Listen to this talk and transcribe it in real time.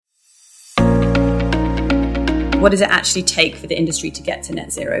what does it actually take for the industry to get to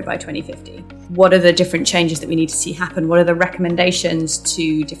net zero by 2050? What are the different changes that we need to see happen? What are the recommendations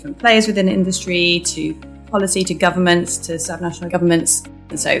to different players within the industry, to policy, to governments, to sub-national governments?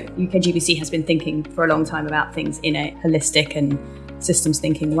 And so UKGBC has been thinking for a long time about things in a holistic and systems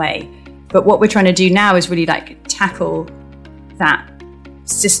thinking way. But what we're trying to do now is really tackle that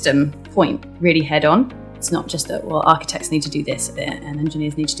system point really head on. It's not just that, well, architects need to do this a bit and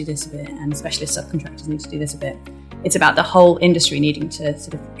engineers need to do this a bit and specialist subcontractors need to do this a bit. It's about the whole industry needing to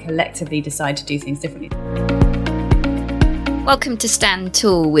sort of collectively decide to do things differently. Welcome to Stand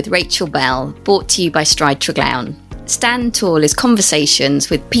Tall with Rachel Bell, brought to you by Stride Treglown. Stand Tall is conversations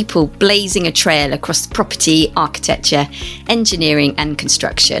with people blazing a trail across property, architecture, engineering and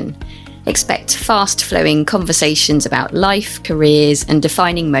construction. Expect fast-flowing conversations about life, careers and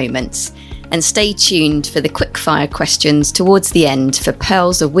defining moments. And stay tuned for the quick-fire questions towards the end for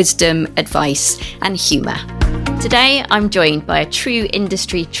pearls of wisdom, advice and humour. Today I'm joined by a true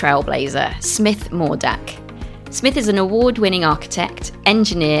industry trailblazer, Smith Mordak. Smith is an award-winning architect,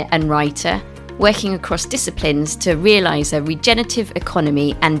 engineer and writer, working across disciplines to realise a regenerative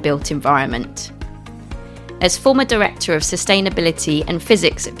economy and built environment. As former Director of Sustainability and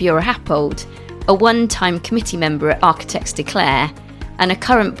Physics at Bura Happold, a one-time committee member at Architects Declare, and a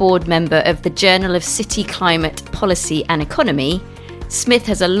current board member of the Journal of City Climate Policy and Economy, Smith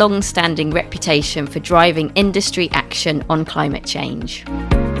has a long-standing reputation for driving industry action on climate change.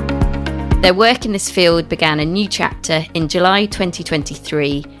 Their work in this field began a new chapter in July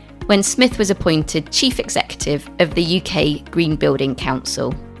 2023 when Smith was appointed Chief Executive of the UK Green Building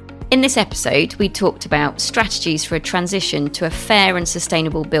Council. In this episode, we talked about strategies for a transition to a fair and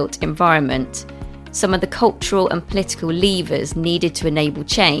sustainable built environment, some of the cultural and political levers needed to enable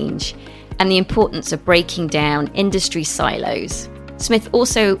change, and the importance of breaking down industry silos. Smith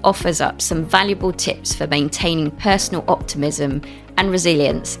also offers up some valuable tips for maintaining personal optimism and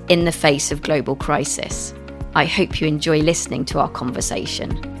resilience in the face of global crisis. I hope you enjoy listening to our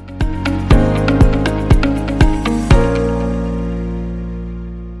conversation.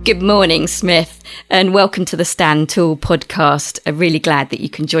 Good morning, Smith, and welcome to the Stand Tall podcast. I'm really glad that you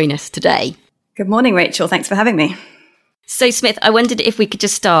can join us today. Good morning, Rachel. Thanks for having me. So, Smith, I wondered if we could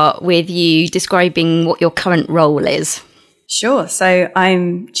just start with you describing what your current role is. Sure. So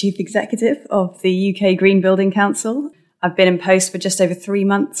I'm Chief Executive of the UK Green Building Council. I've been in post for just over 3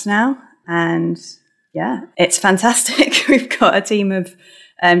 months now. And yeah, it's fantastic. We've got a team of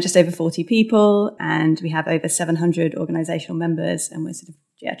just over 40 people and we have over 700 organisational members. And we're sort of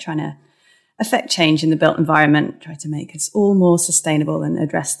trying to affect change in the built environment, try to make us all more sustainable and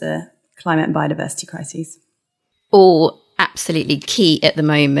address the climate and biodiversity crises. All absolutely key at the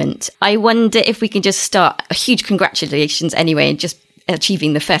moment. I wonder if we can just start, a huge congratulations anyway, and just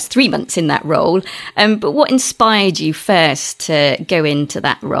achieving the first 3 months in that role. But what inspired you first to go into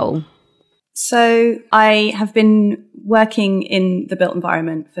that role? So I have been working in the built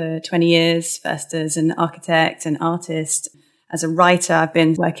environment for 20 years, first as an architect and artist. As a writer, I've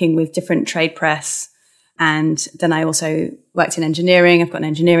been working with different trade press. And then I also worked in engineering. I've got an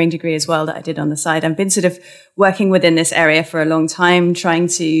engineering degree as well that I did on the side. I've been sort of working within this area for a long time, trying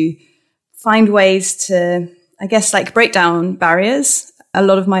to find ways to, break down barriers. A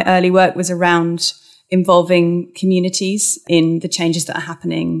lot of my early work was around involving communities in the changes that are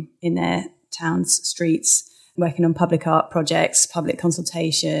happening in their towns, streets, working on public art projects, public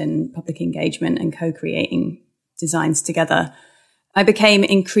consultation, public engagement, and co-creating designs together. I became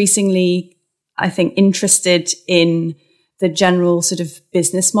increasingly interested in the general sort of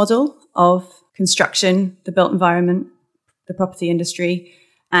business model of construction, the built environment, the property industry,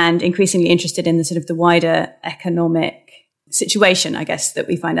 and increasingly interested in the sort of the wider economic situation, that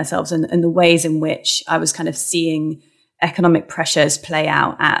we find ourselves in, and the ways in which I was kind of seeing economic pressures play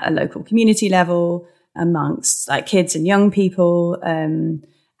out at a local community level amongst kids and young people,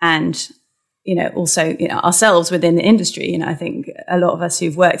 and also, ourselves within the industry. I think a lot of us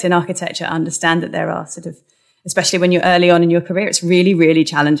who've worked in architecture understand that there are sort of, especially when you're early on in your career, it's really, really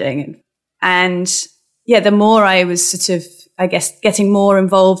challenging. And the more I was sort of, getting more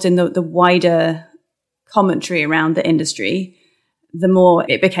involved in the wider commentary around the industry, the more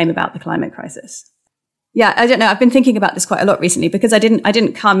it became about the climate crisis. Yeah, I don't know. I've been thinking about this quite a lot recently because I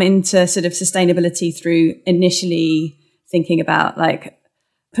didn't come into sort of sustainability through initially thinking about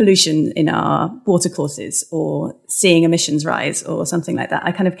pollution in our watercourses or seeing emissions rise or something like that.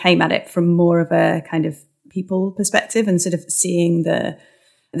 I kind of came at it from more of a kind of people perspective and sort of seeing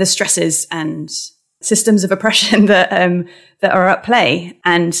the stresses and systems of oppression that are at play,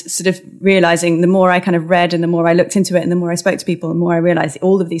 and sort of realizing the more I kind of read and the more I looked into it and the more I spoke to people, the more I realized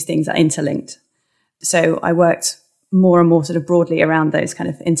all of these things are interlinked. So I worked more and more sort of broadly around those kind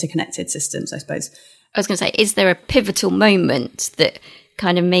of interconnected systems, I suppose. I was going to say, is there a pivotal moment that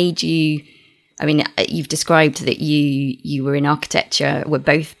kind of made you, I mean, you've described that you were in architecture, were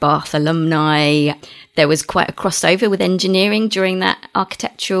both Bath alumni. There was quite a crossover with engineering during that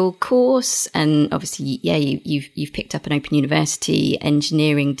architectural course. And obviously, yeah, you've picked up an Open University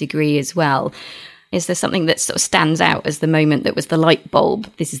engineering degree as well. Is there something that sort of stands out as the moment that was the light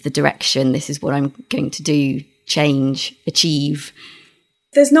bulb? This is the direction. This is what I'm going to do, change, achieve.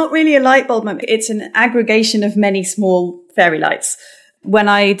 There's not really a light bulb moment. It's an aggregation of many small fairy lights. When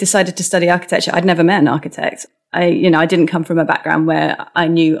I decided to study architecture, I'd never met an architect. I didn't come from a background where I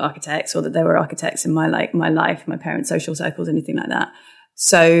knew architects or that there were architects in my life, my parents' social circles, anything like that.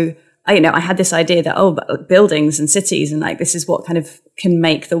 So I had this idea that, buildings and cities and this is what kind of can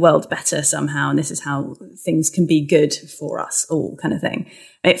make the world better somehow. And this is how things can be good for us all, kind of thing.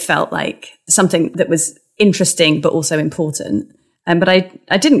 It felt like something that was interesting, but also important. But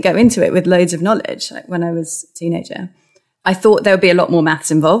I didn't go into it with loads of knowledge. When I was a teenager, I thought there would be a lot more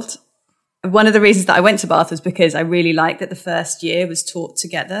maths involved. One of the reasons that I went to Bath was because I really liked that the first year was taught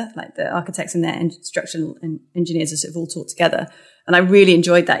together, like the architects and their structural engineers are sort of all taught together. And I really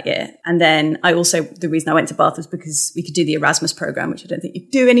enjoyed that year. And then the reason I went to Bath was because we could do the Erasmus program, which I don't think you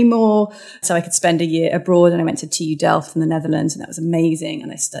do anymore. So I could spend a year abroad, and I went to TU Delft in the Netherlands, and that was amazing.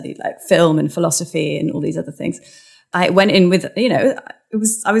 And I studied film and philosophy and all these other things. I went in with,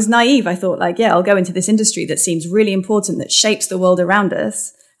 I was naive. I thought I'll go into this industry that seems really important, that shapes the world around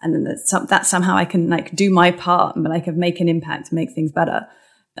us. And then that somehow I can do my part and make an impact, make things better.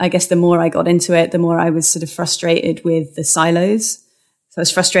 I guess the more I got into it, the more I was sort of frustrated with the silos. So I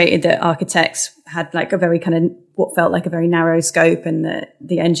was frustrated that architects had a very kind of what felt like a very narrow scope, and that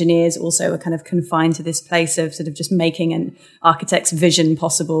the engineers also were kind of confined to this place of sort of just making an architect's vision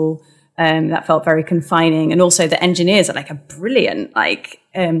possible. That felt very confining. And also the engineers are a brilliant,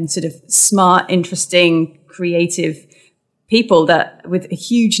 sort of smart, interesting, creative people that with a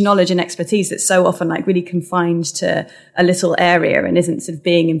huge knowledge and expertise that's so often really confined to a little area and isn't sort of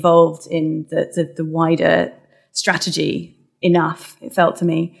being involved in the wider strategy enough, it felt to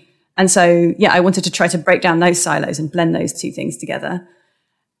me. And so, I wanted to try to break down those silos and blend those two things together.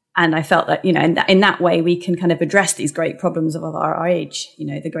 And I felt that, in that way, we can kind of address these great problems of our age,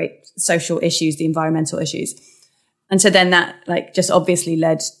 the great social issues, the environmental issues. And so then that just obviously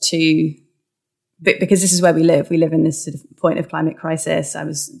led to, because this is where we live in this sort of point of climate crisis. I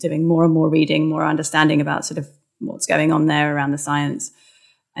was doing more and more reading, more understanding about sort of what's going on there around the science,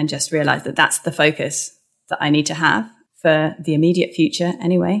 and just realized that that's the focus that I need to have for the immediate future.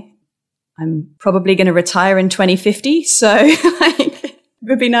 Anyway, I'm probably going to retire in 2050. So it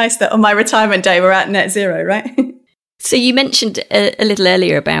would be nice that on my retirement day, we're at net zero, right? So you mentioned a little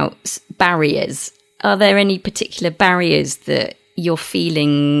earlier about barriers. Are there any particular barriers that you're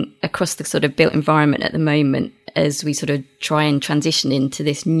feeling across the sort of built environment at the moment as we sort of try and transition into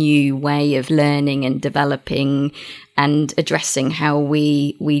this new way of learning and developing and addressing how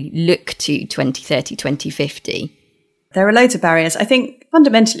we look to 2030, 2050? There are loads of barriers. I think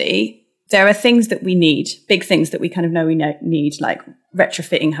fundamentally, there are things that we need, big things that we kind of know we need, like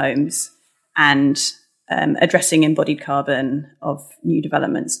retrofitting homes and addressing embodied carbon of new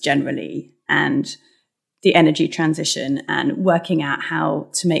developments generally, and the energy transition, and working out how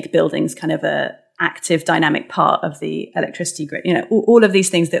to make buildings kind of a active, dynamic part of the electricity grid. All of these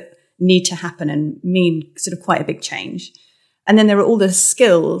things that need to happen and mean sort of quite a big change. And then there are all the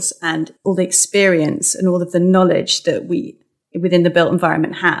skills and all the experience and all of the knowledge that we within the built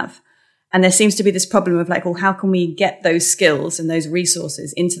environment have. And there seems to be this problem of how can we get those skills and those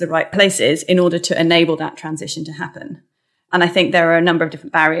resources into the right places in order to enable that transition to happen? And I think there are a number of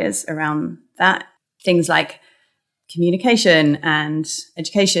different barriers around that. Things like communication and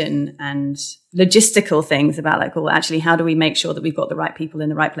education and logistical things about actually, how do we make sure that we've got the right people in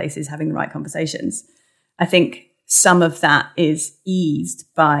the right places having the right conversations? I think some of that is eased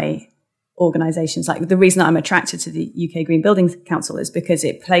by organisations. The reason that I'm attracted to the UK Green Building Council is because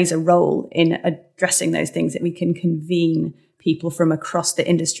it plays a role in addressing those things, that we can convene people from across the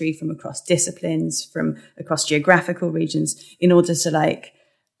industry, from across disciplines, from across geographical regions, in order to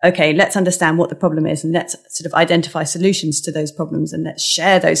okay, let's understand what the problem is, and let's sort of identify solutions to those problems, and let's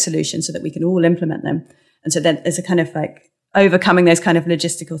share those solutions so that we can all implement them. And so then there's a kind of overcoming those kind of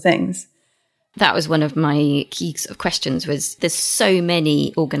logistical things. That was one of my key sort of questions, was there's so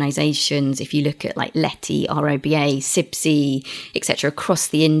many organisations, if you look at LETI, ROBA, CIBSE, etc., across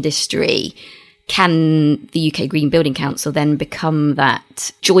the industry. can the UK Green Building Council then become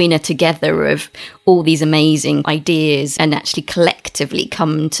that joiner together of all these amazing ideas and actually collectively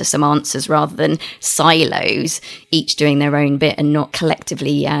come to some answers rather than silos, each doing their own bit and not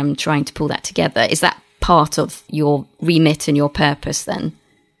collectively trying to pull that together? Is that part of your remit and your purpose then?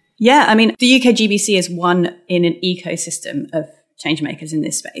 Yeah, I mean, the UKGBC is one in an ecosystem of change makers in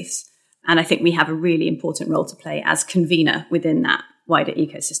this space. And I think we have a really important role to play as convener within that wider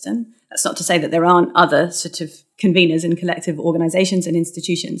ecosystem. That's not to say that there aren't other sort of conveners in collective organizations and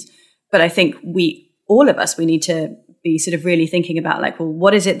institutions. But I think all of us need to be sort of really thinking about like, well,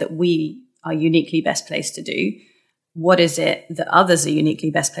 what is it that we are uniquely best placed to do? What is it that others are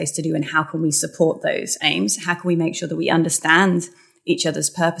uniquely best placed to do? And how can we support those aims? How can we make sure that we understand each other's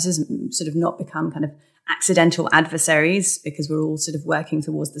purposes and sort of not become kind of accidental adversaries, because we're all sort of working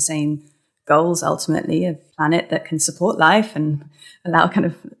towards the same goals, ultimately, a planet that can support life and allow kind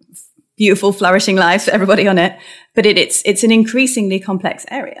of beautiful, flourishing life for everybody on it. But it's an increasingly complex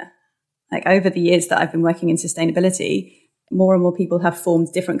area. Like over the years that I've been working in sustainability, more and more people have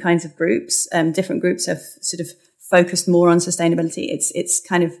formed different kinds of groups. Different groups have sort of focused more on sustainability. It's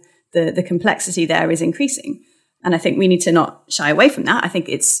kind of the complexity there is increasing. And I think we need to not shy away from that. I think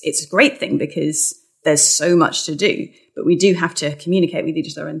it's a great thing because there's so much to do, but we do have to communicate with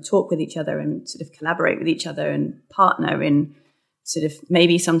each other and talk with each other and sort of collaborate with each other and partner in sort of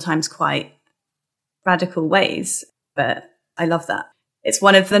maybe sometimes quite radical ways. But I love that. It's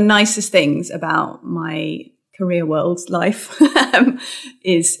one of the nicest things about my career world life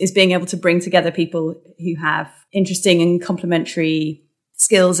is being able to bring together people who have interesting and complementary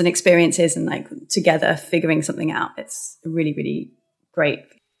skills and experiences and like together figuring something out. It's really, really great.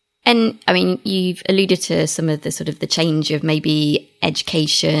 And I mean, you've alluded to some of the sort of the change of maybe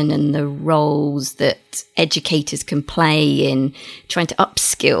education and the roles that educators can play in trying to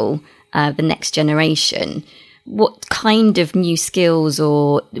upskill the next generation. What kind of new skills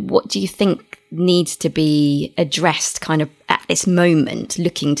or what do you think needs to be addressed kind of at this moment,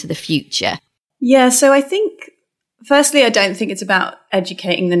 looking to the future? Yeah, so I think, firstly, I don't think it's about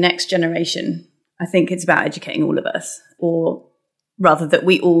educating the next generation. I think it's about educating all of us, or rather that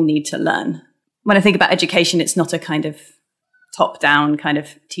we all need to learn. When I think about education, it's not a kind of top-down kind of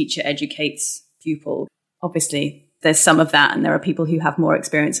teacher educates pupil. Obviously, there's some of that, and there are people who have more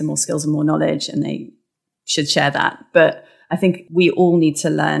experience and more skills and more knowledge, and they should share that. But I think we all need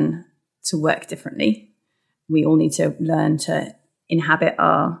to learn to work differently. We all need to learn to inhabit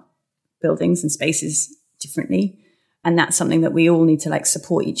our buildings and spaces differently. And that's something that we all need to like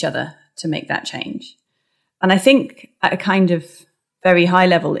support each other to make that change. And I think at a kind of very high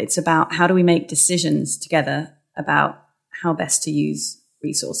level, it's about how do we make decisions together about how best to use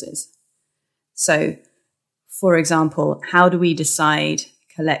resources. So, for example, how do we decide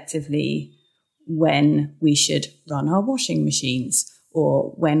collectively when we should run our washing machines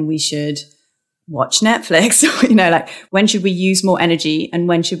or when we should watch Netflix? You know, like when should we use more energy and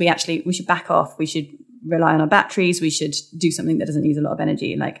when should we should back off. We should rely on our batteries. We should do something that doesn't use a lot of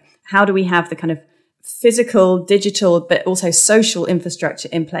energy. Like, how do we have the kind of physical, digital, but also social infrastructure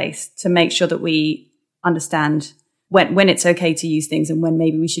in place to make sure that we understand when it's okay to use things and when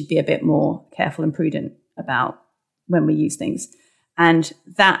maybe we should be a bit more careful and prudent about when we use things. And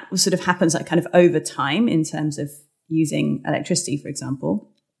that sort of happens like kind of over time in terms of using electricity, for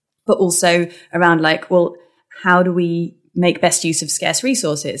example, but also around like, well, how do we make best use of scarce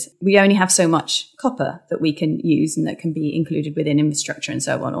resources? We only have so much copper that we can use and that can be included within infrastructure and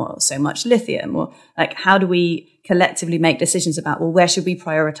so on, or so much lithium, or like, how do we collectively make decisions about, well, where should we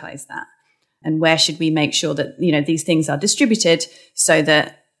prioritize that? And where should we make sure that, you know, these things are distributed so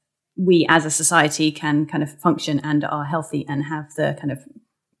that we as a society can kind of function and are healthy and have the kind of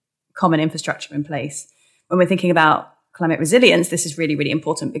common infrastructure in place. When we're thinking about climate resilience, this is really, really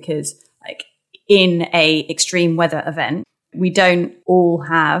important because like in a extreme weather event, we don't all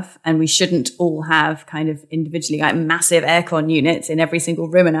have, and we shouldn't all have kind of individually like massive aircon units in every single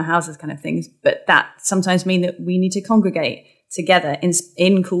room in our houses kind of things. But that sometimes mean that we need to congregate together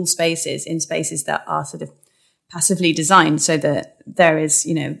in cool spaces, in spaces that are sort of passively designed so that there is,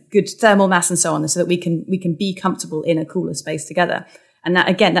 you know, good thermal mass and so on, so that we can be comfortable in a cooler space together. And that,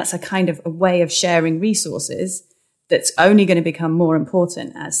 again, that's a kind of a way of sharing resources that's only going to become more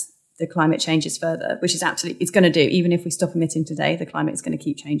important as the climate changes further, which is absolutely, it's going to do. Even if we stop emitting today, the climate is going to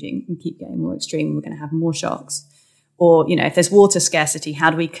keep changing and keep getting more extreme. We're going to have more shocks. Or, you know, if there's water scarcity, how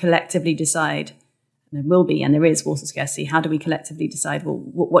do we collectively decide? And there will be, and there is water scarcity. How do we collectively decide, well,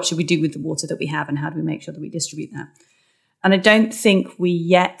 what should we do with the water that we have and how do we make sure that we distribute that? And I don't think we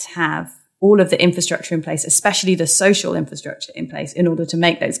yet have all of the infrastructure in place, especially the social infrastructure in place, in order to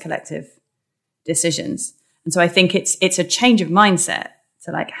make those collective decisions. And so I think it's a change of mindset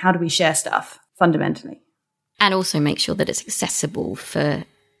to like, how do we share stuff fundamentally? And also make sure that it's accessible for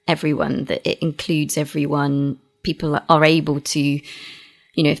everyone, that it includes everyone. People are able to,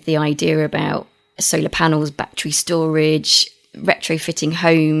 if the idea about solar panels, battery storage, retrofitting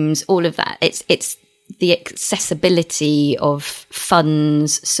homes, all of that, it's the accessibility of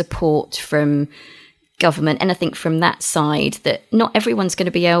funds, support from government, and I think from that side that not everyone's going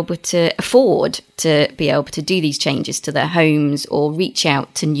to be able to afford to be able to do these changes to their homes or reach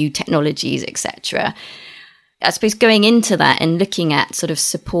out to new technologies, etc. I suppose going into that and looking at sort of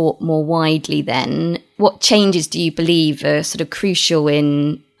support more widely then, what changes do you believe are sort of crucial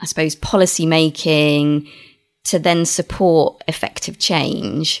in, I suppose, policy making to then support effective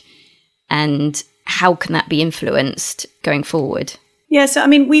change, and how can that be influenced going forward? Yeah, so I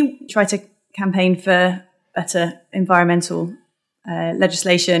mean, we try to campaign for better environmental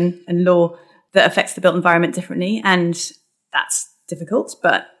legislation and law that affects the built environment differently, and that's difficult,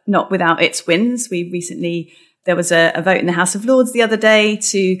 but not without its wins. There was a vote in the House of Lords the other day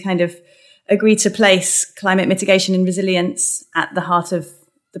to kind of agree to place climate mitigation and resilience at the heart of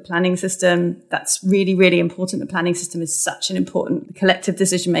the planning system. That's really, really important. The planning system is such an important collective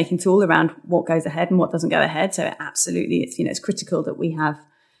decision-making tool around what goes ahead and what doesn't go ahead. So absolutely, it's critical that we have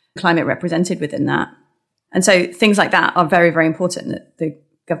climate represented within that. And so things like that are very, very important that the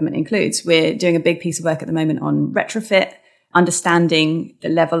government includes. We're doing a big piece of work at the moment on retrofit, understanding the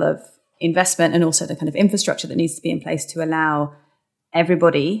level of investment and also the kind of infrastructure that needs to be in place to allow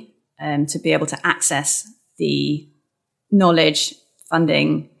everybody to be able to access the knowledge,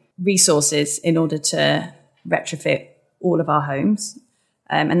 funding, resources in order to retrofit all of our homes.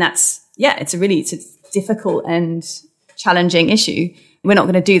 And it's a difficult and challenging issue. We're not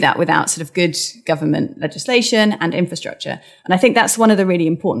going to do that without sort of good government legislation and infrastructure. And I think that's one of the really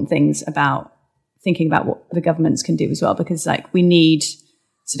important things about thinking about what the governments can do as well, because like we need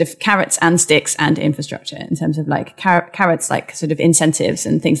sort of carrots and sticks and infrastructure in terms of like carrots, like sort of incentives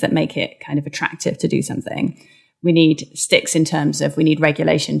and things that make it kind of attractive to do something. We need sticks in terms of we need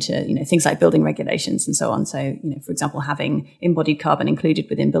regulation to, things like building regulations and so on. So, for example, having embodied carbon included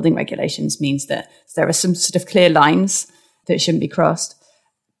within building regulations means that there are some sort of clear lines that shouldn't be crossed.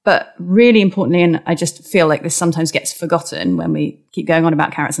 But really importantly, and I just feel like this sometimes gets forgotten when we keep going on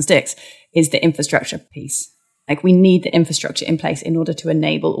about carrots and sticks, is the infrastructure piece. Like we need the infrastructure in place in order to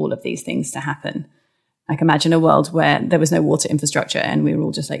enable all of these things to happen. Like imagine a world where there was no water infrastructure and we were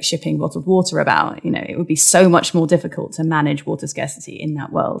all just like shipping bottled water about, it would be so much more difficult to manage water scarcity in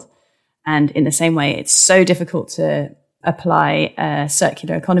that world. And in the same way, it's so difficult to apply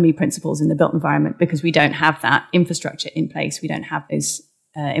circular economy principles in the built environment because we don't have that infrastructure in place. We don't have those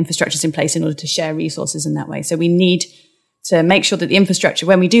infrastructures in place in order to share resources in that way. So we need to make sure that the infrastructure,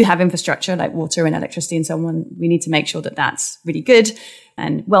 when we do have infrastructure like water and electricity and so on, we need to make sure that that's really good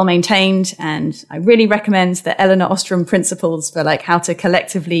and well maintained. And I really recommend the Elinor Ostrom principles for like how to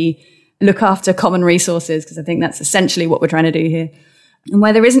collectively look after common resources, because I think that's essentially what we're trying to do here. And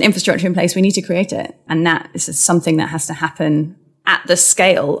where there isn't infrastructure in place, we need to create it. And that is something that has to happen at the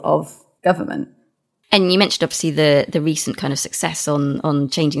scale of government. And you mentioned obviously the recent kind of success on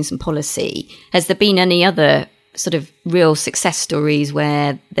changing some policy. Has there been any other sort of real success stories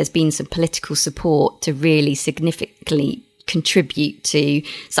where there's been some political support to really significantly contribute to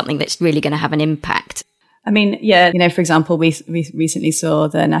something that's really going to have an impact? I mean, yeah, for example, we recently saw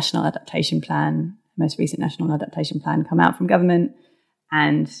the National Adaptation Plan, most recent National Adaptation Plan come out from government,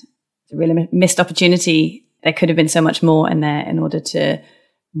 and it's a really missed opportunity. There could have been so much more in there in order to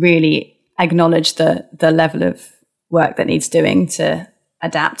really acknowledge the level of work that needs doing to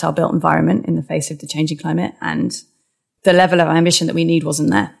adapt our built environment in the face of the changing climate, and the level of ambition that we need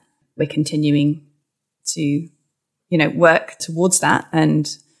wasn't there. We're continuing to, work towards that. And,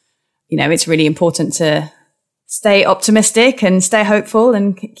 it's really important to stay optimistic and stay hopeful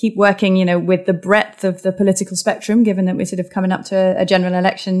and keep working, with the breadth of the political spectrum, given that we're sort of coming up to a general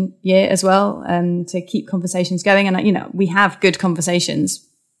election year as well, to keep conversations going. And, we have good conversations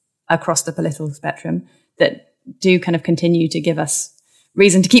across the political spectrum that do kind of continue to give us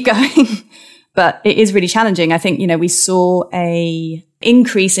reason to keep going. But it is really challenging. I think, we saw a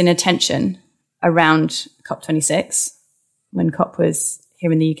increase in attention around COP26 when COP was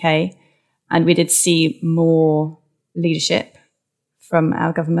here in the UK. And we did see more leadership from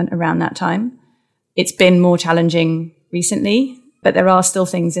our government around that time. It's been more challenging recently, but there are still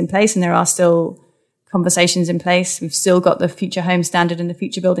things in place and there are still conversations in place. We've still got the Future Home Standard and the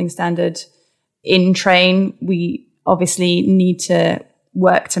Future Building Standard in train. We obviously need to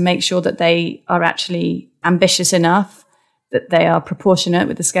work to make sure that they are actually ambitious enough that they are proportionate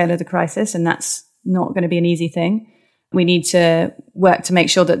with the scale of the crisis, and that's not going to be an easy thing. We need to work to make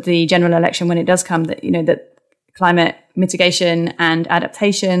sure that the general election, when it does come, that, that climate mitigation and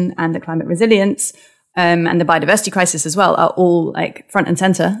adaptation and the climate resilience and the biodiversity crisis as well are all like front and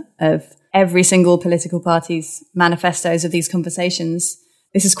center of every single political party's manifestos of these conversations.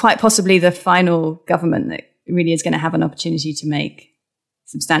 This is quite possibly the final government that really is going to have an opportunity to make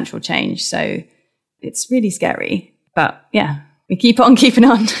substantial change. So it's really scary. But yeah, we keep on keeping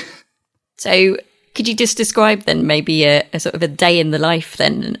on. So could you just describe then maybe a sort of a day in the life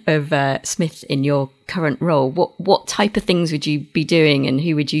then of Smith in your current role? What type of things would you be doing, and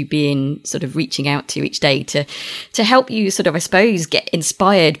who would you be sort of reaching out to each day to help you sort of, I suppose, get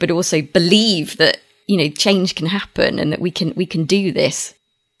inspired, but also believe that, change can happen and that we can do this?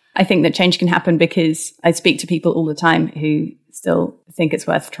 I think that change can happen because I speak to people all the time who still think it's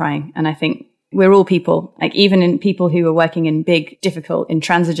worth trying. And I think we're all people, like even in people who are working in big, difficult,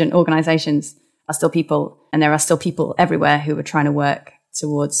 intransigent organizations are still people. And there are still people everywhere who are trying to work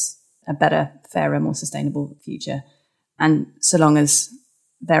towards a better, fairer, more sustainable future. And so long as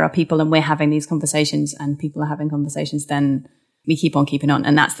there are people and we're having these conversations and people are having conversations, then we keep on keeping on.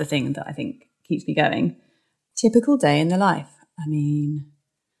 And that's the thing that I think keeps me going. Typical day in the life. I mean,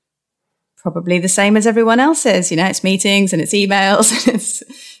 probably the same as everyone else's. It's meetings and it's emails and it's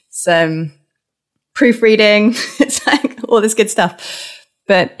proofreading. It's like all this good stuff.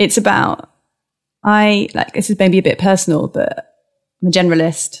 But it's about, this is maybe a bit personal, but I'm a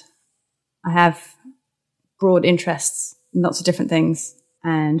generalist. I have broad interests in lots of different things.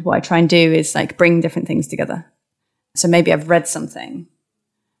 And what I try and do is bring different things together. So maybe I've read something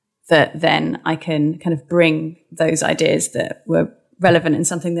that then I can kind of bring those ideas that were relevant in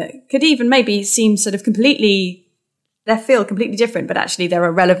something that could even maybe seem sort of completely left field, completely different, but actually there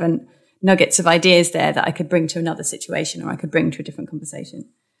are relevant nuggets of ideas there that I could bring to another situation or I could bring to a different conversation.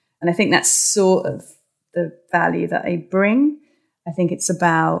 And I think that's sort of the value that I bring. I think it's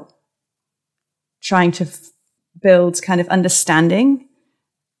about trying to build kind of understanding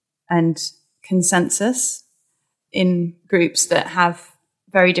and consensus in groups that have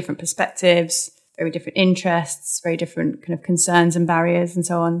very different perspectives, very different interests, very different kind of concerns and barriers and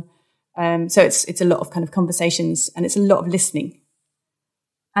so on. So it's a lot of kind of conversations and it's a lot of listening.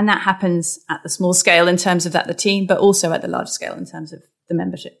 And that happens at the small scale in terms of the team, but also at the large scale in terms of the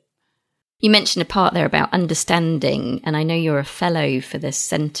membership. You mentioned a part there about understanding, and I know you're a fellow for the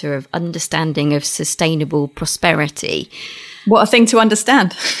Centre of Understanding of Sustainable Prosperity. What a thing to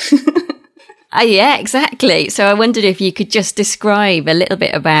understand. Yeah, exactly. So I wondered if you could just describe a little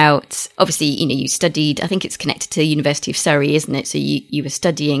bit about, obviously, you studied, I think it's connected to the University of Surrey, isn't it? So you were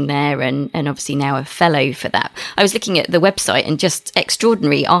studying there and obviously now a fellow for that. I was looking at the website and just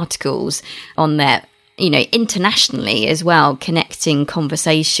extraordinary articles on there, internationally as well, connecting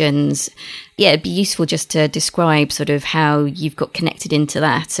conversations. Yeah, it'd be useful just to describe sort of how you've got connected into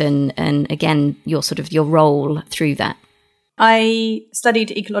that and again, your role through that. I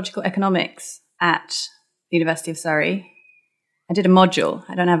studied ecological economics at the University of Surrey. I did a module.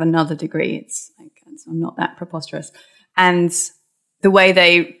 I don't have another degree. I'm not that preposterous. And the way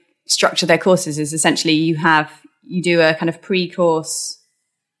they structure their courses is essentially you do a kind of pre-course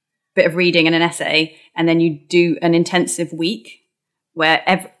bit of reading and an essay, and then you do an intensive week where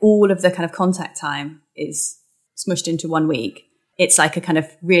all of the kind of contact time is smushed into 1 week. It's like a kind of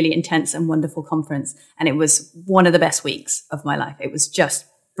really intense and wonderful conference. And it was one of the best weeks of my life. It was just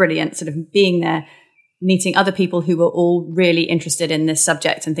brilliant, sort of being there, meeting other people who were all really interested in this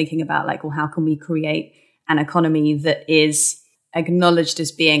subject and thinking about how can we create an economy that is acknowledged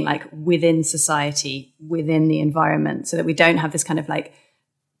as being within society, within the environment, so that we don't have this kind of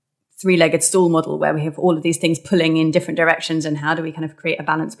three-legged stool model where we have all of these things pulling in different directions, and how do we kind of create a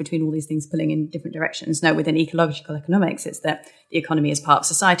balance between all these things pulling in different directions? No, within ecological economics, it's that the economy is part of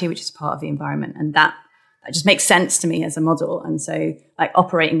society, which is part of the environment. And that just makes sense to me as a model. And so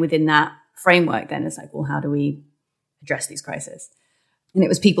operating within that framework then is well, how do we address these crises? And it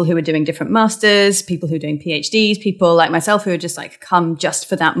was people who were doing different masters, people who were doing PhDs, people like myself who had just come just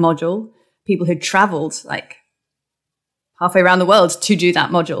for that module, people who'd traveled halfway around the world to do that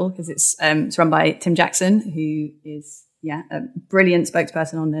module, because it's run by Tim Jackson, who is, a brilliant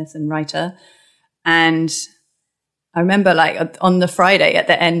spokesperson on this and writer. And I remember on the Friday at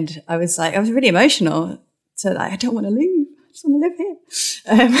the end, I was really emotional. So I don't want to leave. I just want to live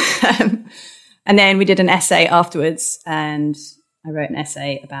here. And then we did an essay afterwards, and I wrote an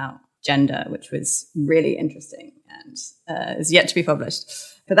essay about gender, which was really interesting and is yet to be published.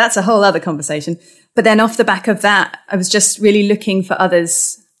 But that's a whole other conversation. But then off the back of that, I was just really looking for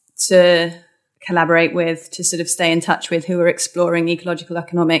others to collaborate with, to sort of stay in touch with, who are exploring ecological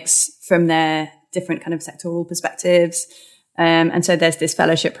economics from their different kind of sectoral perspectives. And so there's this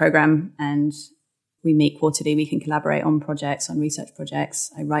fellowship program, and we meet quarterly. We can collaborate on projects, on research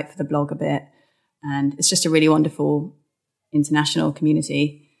projects. I write for the blog a bit, and it's just a really wonderful international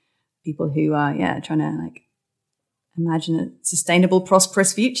community. People who are, trying to like imagine a sustainable,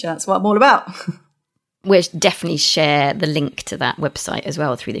 prosperous future. That's what I'm all about. We'll definitely share the link to that website as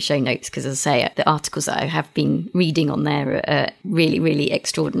well through the show notes, because as I say, the articles that I have been reading on there are really, really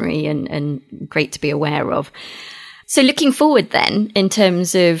extraordinary and great to be aware of. So looking forward then, in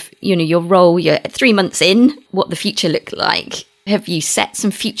terms of, your role, you're 3 months in, what the future look like. Have you set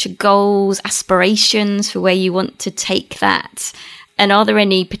some future goals, aspirations for where you want to take that? And are there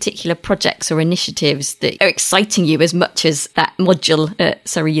any particular projects or initiatives that are exciting you as much as that module at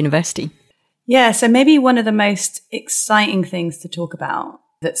Surrey University? Yeah, so maybe one of the most exciting things to talk about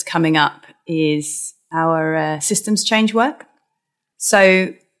that's coming up is our systems change work.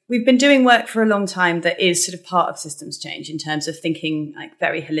 So we've been doing work for a long time that is sort of part of systems change, in terms of thinking like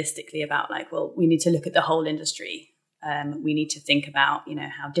very holistically about like, well, we need to look at the whole industry. We need to think about,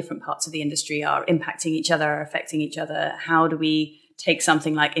 how different parts of the industry are impacting each other, are affecting each other. How do we take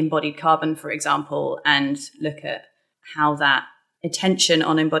something like embodied carbon, for example, and look at how that attention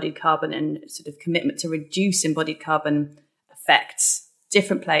on embodied carbon and sort of commitment to reduce embodied carbon affects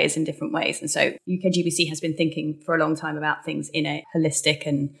different players in different ways. And so UKGBC has been thinking for a long time about things in a holistic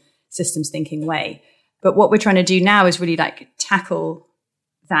and systems thinking way. But what we're trying to do now is really like tackle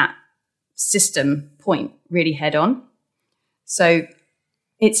that system point really head on. So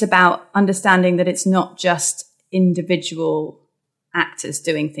it's about understanding that it's not just individual actors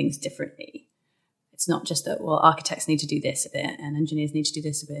doing things differently. It's not just that, well, architects need to do this a bit and engineers need to do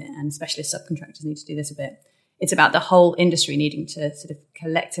this a bit and specialist subcontractors need to do this a bit. It's about the whole industry needing to sort of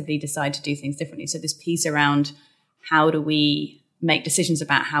collectively decide to do things differently. So this piece around how do we make decisions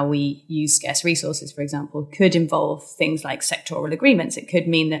about how we use scarce resources, for example, could involve things like sectoral agreements. It could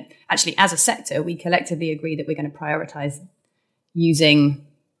mean that actually as a sector, we collectively agree that we're going to prioritize using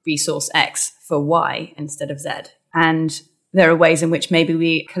resource X for Y instead of Z. And there are ways in which maybe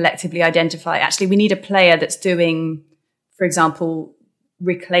we collectively identify, actually, we need a player that's doing, for example,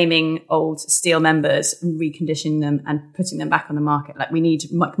 reclaiming old steel members and reconditioning them and putting them back on the market. Like we need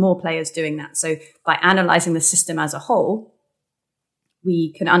much more players doing that. So by analyzing the system as a whole,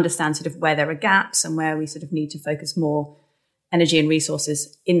 we can understand sort of where there are gaps and where we sort of need to focus more energy and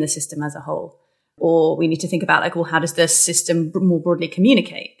resources in the system as a whole. Or we need to think about like, well, how does the system more broadly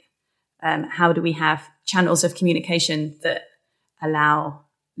communicate? How do we have channels of communication that allow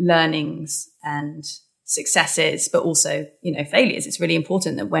learnings and successes, but also, failures? It's really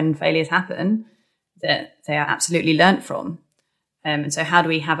important that when failures happen, that they are absolutely learnt from. And so how do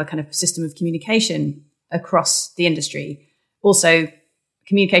we have a kind of system of communication across the industry? Also,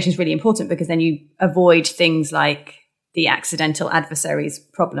 communication is really important because then you avoid things like the accidental adversaries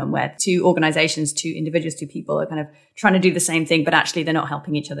problem, where two organizations, two individuals, two people are kind of trying to do the same thing, but actually they're not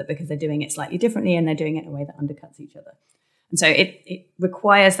helping each other because they're doing it slightly differently and they're doing it in a way that undercuts each other. And so it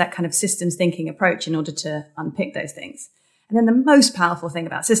requires that kind of systems thinking approach in order to unpick those things. And then the most powerful thing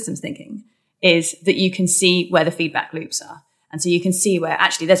about systems thinking is that you can see where the feedback loops are. And so you can see where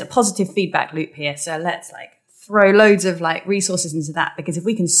actually there's a positive feedback loop here. So let's like throw loads of like resources into that, because if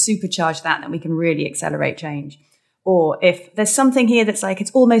we can supercharge that, then we can really accelerate change. Or if there's something here that's like,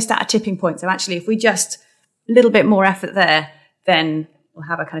 it's almost at a tipping point. So actually, if we just a little bit more effort there, then we'll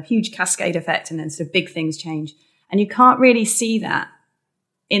have a kind of huge cascade effect and then sort of big things change. And you can't really see that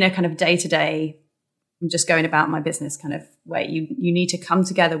in a kind of day-to-day, I'm just going about my business kind of way. You need to come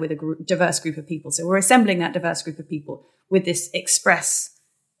together with a diverse group of people. So we're assembling that diverse group of people with this express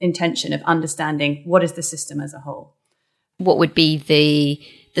intention of understanding what is the system as a whole. What would be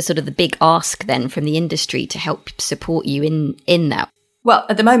the sort of the big ask then from the industry to help support you in that? Well,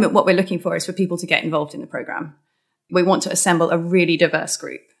 at the moment, what we're looking for is for people to get involved in the program. We want to assemble a really diverse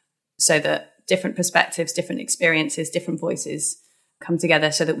group so that different perspectives, different experiences, different voices come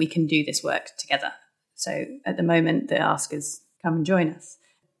together so that we can do this work together. So at the moment, the ask is come and join us.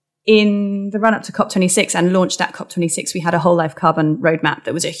 In the run-up to COP26 and launched at COP26, we had a whole life carbon roadmap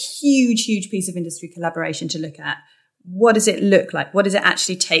that was a huge, huge piece of industry collaboration to look at. What does it look like? What does it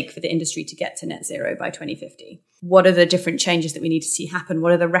actually take for the industry to get to net zero by 2050? What are the different changes that we need to see happen?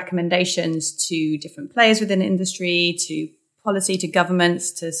 What are the recommendations to different players within the industry, to policy, to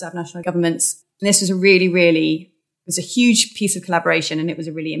governments, to subnational governments? And this was it was a huge piece of collaboration, and it was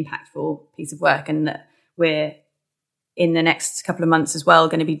a really impactful piece of work. And that we're in the next couple of months as well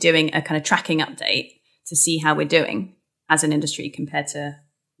going to be doing a kind of tracking update to see how we're doing as an industry compared to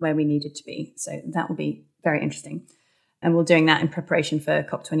where we needed to be. So that will be very interesting. And we're doing that in preparation for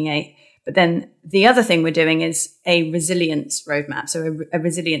COP28. But then the other thing we're doing is a resilience roadmap. So a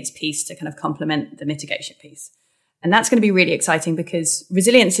resilience piece to kind of complement the mitigation piece. And that's going to be really exciting because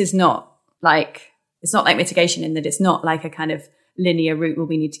resilience is it's not like mitigation in that it's not like a kind of linear route where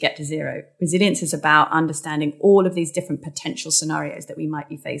we need to get to zero. Resilience is about understanding all of these different potential scenarios that we might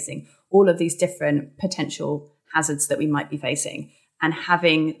be facing, all of these different potential hazards that we might be facing, and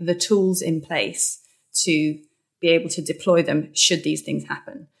having the tools in place to be able to deploy them should these things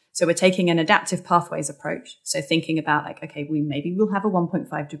happen. So we're taking an adaptive pathways approach. So thinking about maybe we'll have a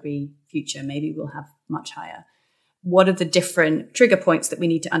 1.5 degree future, maybe we'll have much higher. What are the different trigger points that we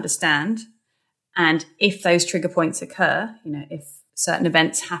need to understand? And if those trigger points occur, if certain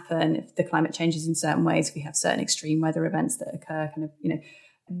events happen, if the climate changes in certain ways, if we have certain extreme weather events that occur,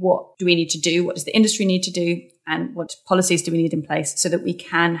 what do we need to do? What does the industry need to do? And what policies do we need in place so that we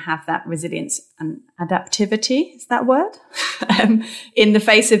can have that resilience and adaptivity, is that word? In the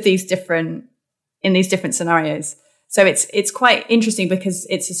face of these different scenarios. So it's quite interesting because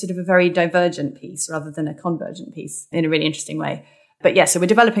it's a sort of a very divergent piece rather than a convergent piece in a really interesting way. But yeah, so we're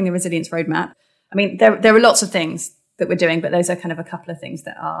developing the resilience roadmap. I mean, there are lots of things that we're doing, but those are kind of a couple of things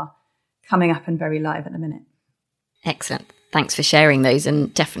that are coming up and very live at the minute. Excellent. Thanks for sharing those,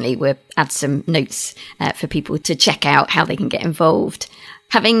 and definitely we'll add some notes for people to check out how they can get involved.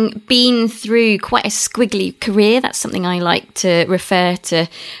 Having been through quite a squiggly career, that's something I like to refer to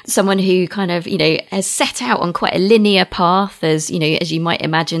someone who kind of, has set out on quite a linear path as you might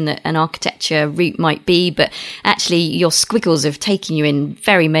imagine that an architecture route might be, but actually your squiggles have taken you in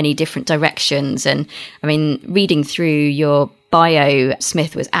very many different directions. And I mean, reading through your bio,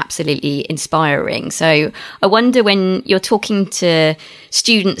 Smith, was absolutely inspiring. So I wonder, when you're talking to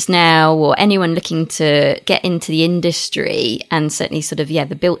students now or anyone looking to get into the industry, and certainly sort of,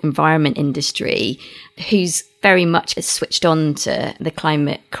 the built environment industry, who's very much switched on to the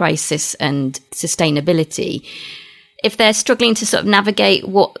climate crisis and sustainability, if they're struggling to sort of navigate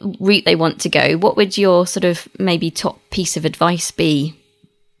what route they want to go, what would your sort of maybe top piece of advice be?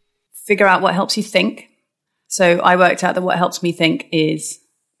 Figure out what helps you think. So I worked out that what helps me think is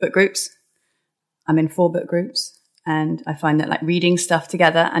book groups. I'm in 4 book groups, and I find that reading stuff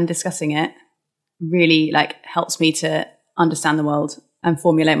together and discussing it really helps me to understand the world and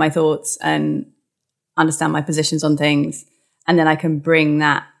formulate my thoughts and understand my positions on things. And then I can bring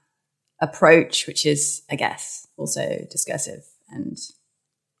that approach, which is, I guess, also discursive and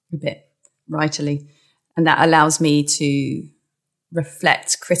a bit writerly. And that allows me to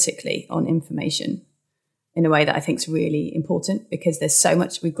reflect critically on information in a way that I think is really important, because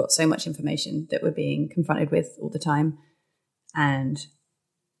we've got so much information that we're being confronted with all the time. And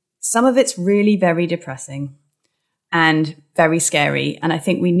some of it's really very depressing and very scary. And I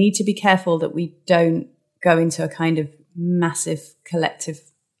think we need to be careful that we don't go into a kind of massive collective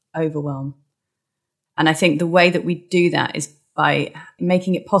overwhelm. And I think the way that we do that is by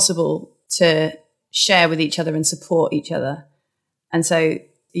making it possible to share with each other and support each other. And so,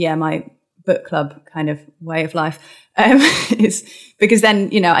 my book club kind of way of life is because then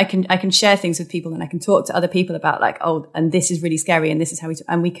I can share things with people, and I can talk to other people about and this is really scary, and this is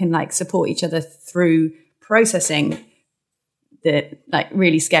how we can support each other through processing the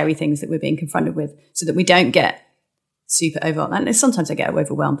really scary things that we're being confronted with, so that we don't get super overwhelmed. And sometimes I get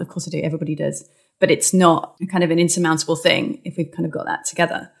overwhelmed, of course I do, everybody does, but it's not kind of an insurmountable thing if we've kind of got that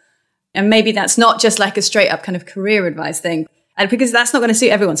together. And maybe that's not just a straight up kind of career advice thing. And because that's not going to suit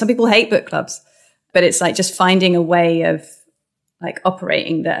everyone. Some people hate book clubs, but it's just finding a way of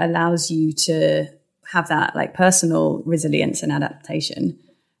operating that allows you to have that personal resilience and adaptation,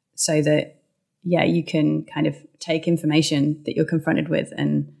 so that, you can kind of take information that you're confronted with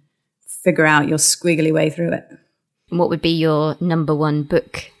and figure out your squiggly way through it. And what would be your number one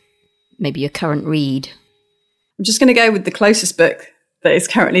book, maybe your current read? I'm just going to go with the closest book that is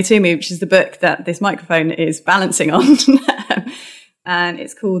currently to me, which is the book that this microphone is balancing on. And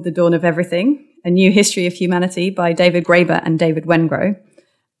it's called The Dawn of Everything, A New History of Humanity by David Graeber and David Wengrow.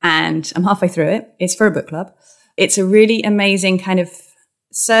 And I'm halfway through it. It's for a book club. It's a really amazing kind of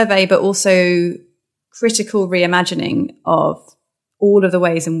survey, but also critical reimagining of all of the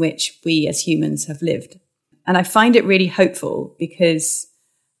ways in which we as humans have lived. And I find it really hopeful, because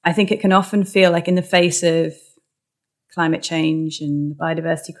I think it can often feel in the face of climate change and the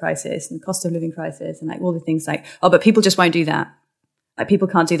biodiversity crisis and the cost of living crisis and all the things but people just won't do that. People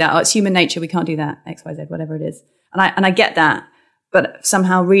can't do that. Oh, it's human nature. We can't do that. X, Y, Z, whatever it is. And I get that. But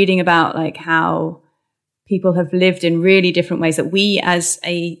somehow reading about how people have lived in really different ways, that we as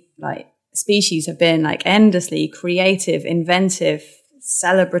a species have been endlessly creative, inventive,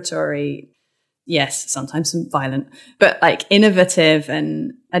 celebratory, yes, sometimes violent, but like innovative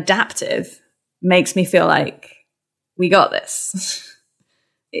and adaptive makes me feel like we got this.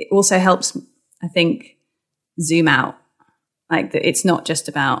 It also helps, I think, zoom out. Like that it's not just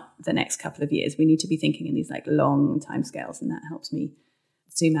about the next couple of years. We need to be thinking in these like long timescales, and that helps me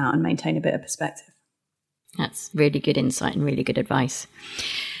zoom out and maintain a bit of perspective. That's really good insight and really good advice.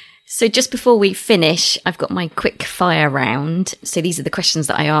 So just before we finish, I've got my quick fire round. So these are the questions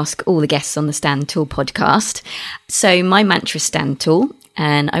that I ask all the guests on the Stand Tall podcast. So my mantra is stand tall,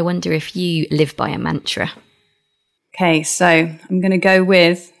 and I wonder if you live by a mantra. Okay, so I'm going to go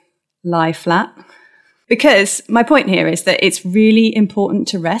with lie flat. Because my point here is that it's really important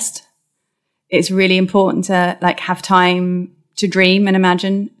to rest. It's really important to like have time to dream and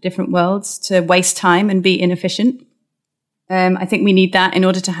imagine different worlds, to waste time and be inefficient. I think we need that in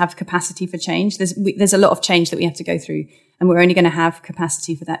order to have capacity for change. There's a lot of change that we have to go through, and we're only going to have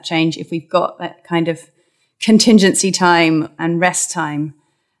capacity for that change if we've got that kind of contingency time and rest time.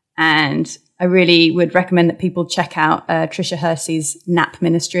 And I really would recommend that people check out Tricia Hersey's Nap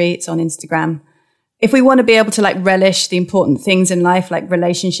Ministry. It's on Instagram. If we want to be able to like relish the important things in life, like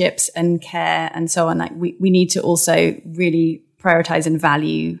relationships and care and so on, like we need to also really prioritize and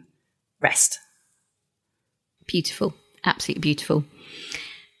value rest. Beautiful. Absolutely beautiful.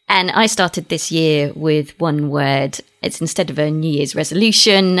 And I started this year with one word. It's instead of a New Year's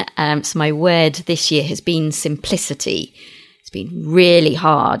resolution. So my word this year has been simplicity. It's been really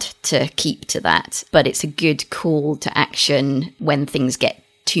hard to keep to that, but it's a good call to action when things get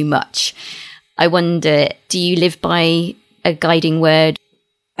too much. I wonder, do you live by a guiding word?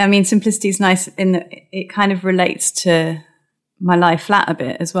 I mean, simplicity is nice in that it kind of relates to my lie flat a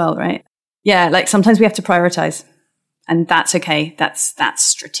bit as well, right? Yeah, like sometimes we have to prioritize, and that's okay. That's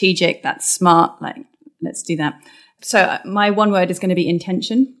strategic. That's smart. Like, let's do that. So my one word is going to be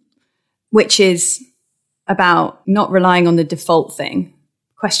intention, which is about not relying on the default thing,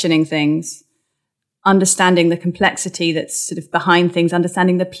 questioning things, understanding the complexity that's sort of behind things,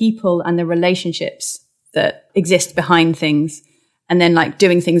 understanding the people and the relationships that exist behind things, and then like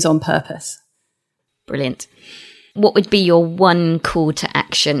doing things on purpose. Brilliant. What would be your one call to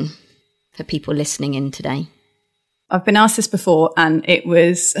action for people listening in today? I've been asked this before, and it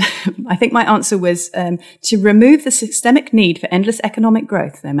was, I think my answer was to remove the systemic need for endless economic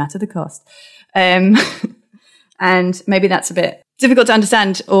growth, no matter the cost. And maybe that's a bit difficult to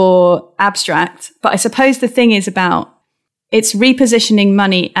understand or abstract, but I suppose the thing is about it's repositioning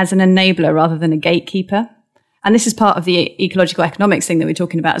money as an enabler rather than a gatekeeper. And this is part of the ecological economics thing that we're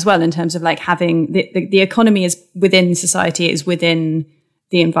talking about as well, in terms of like having the economy is within society, is within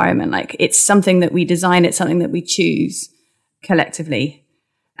the environment. Like it's something that we design, it's something that we choose collectively.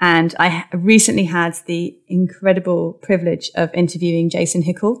 And I recently had the incredible privilege of interviewing Jason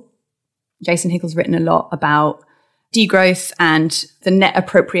Hickel. Jason Hickel's written a lot about degrowth and the net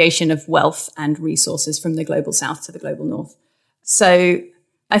appropriation of wealth and resources from the global south to the global north. So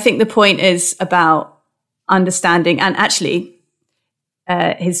I think the point is about understanding, and actually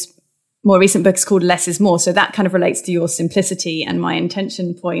his more recent book is called Less is More. So that kind of relates to your simplicity and my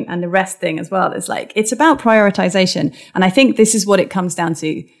intention point and the rest thing as well. It's like, it's about prioritization. And I think this is what it comes down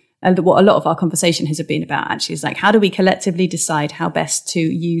to. And what a lot of our conversation has been about actually is like, how do we collectively decide how best to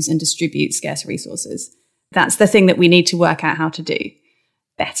use and distribute scarce resources? That's the thing that we need to work out how to do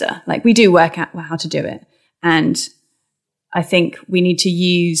better. Like we do work out how to do it. And I think we need to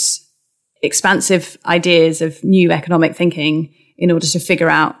use expansive ideas of new economic thinking in order to figure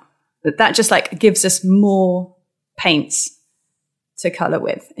out that just like gives us more paints to color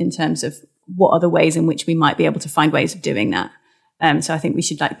with in terms of what are the ways in which we might be able to find ways of doing that. So I think we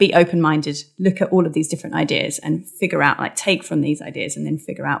should like be open-minded, look at all of these different ideas and figure out, like take from these ideas and then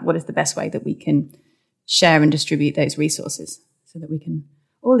figure out what is the best way that we can share and distribute those resources so that we can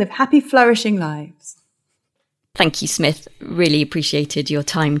all live happy, flourishing lives. Thank you, Smith. Really appreciated your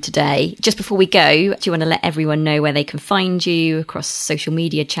time today. Just before we go, do you want to let everyone know where they can find you across social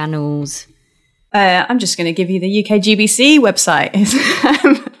media channels? I'm just going to give you the UKGBC website.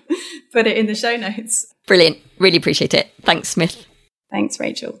 Put it in the show notes. Brilliant. Really appreciate it. Thanks, Smith. Thanks,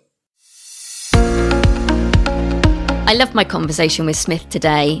 Rachel. I loved my conversation with Smith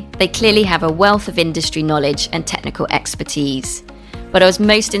today. They clearly have a wealth of industry knowledge and technical expertise, but I was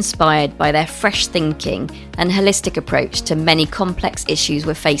most inspired by their fresh thinking and holistic approach to many complex issues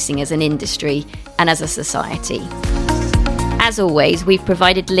we're facing as an industry and as a society. As always, we've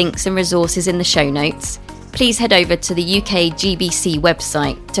provided links and resources in the show notes. Please head over to the UKGBC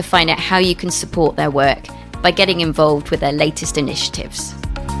website to find out how you can support their work by getting involved with their latest initiatives.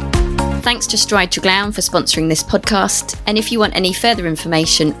 Thanks to Stride Triglawn for sponsoring this podcast. And if you want any further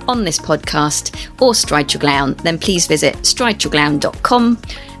information on this podcast or Stride Triglawn, then please visit stridetriglawn.com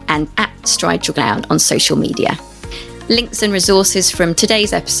and at Stride Triglawn on social media. Links and resources from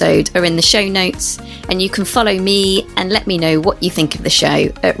today's episode are in the show notes, and you can follow me and let me know what you think of the show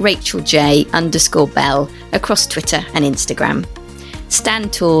at RachelJ_Bell across Twitter and Instagram.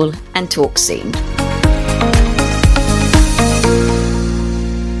 Stand tall and talk soon.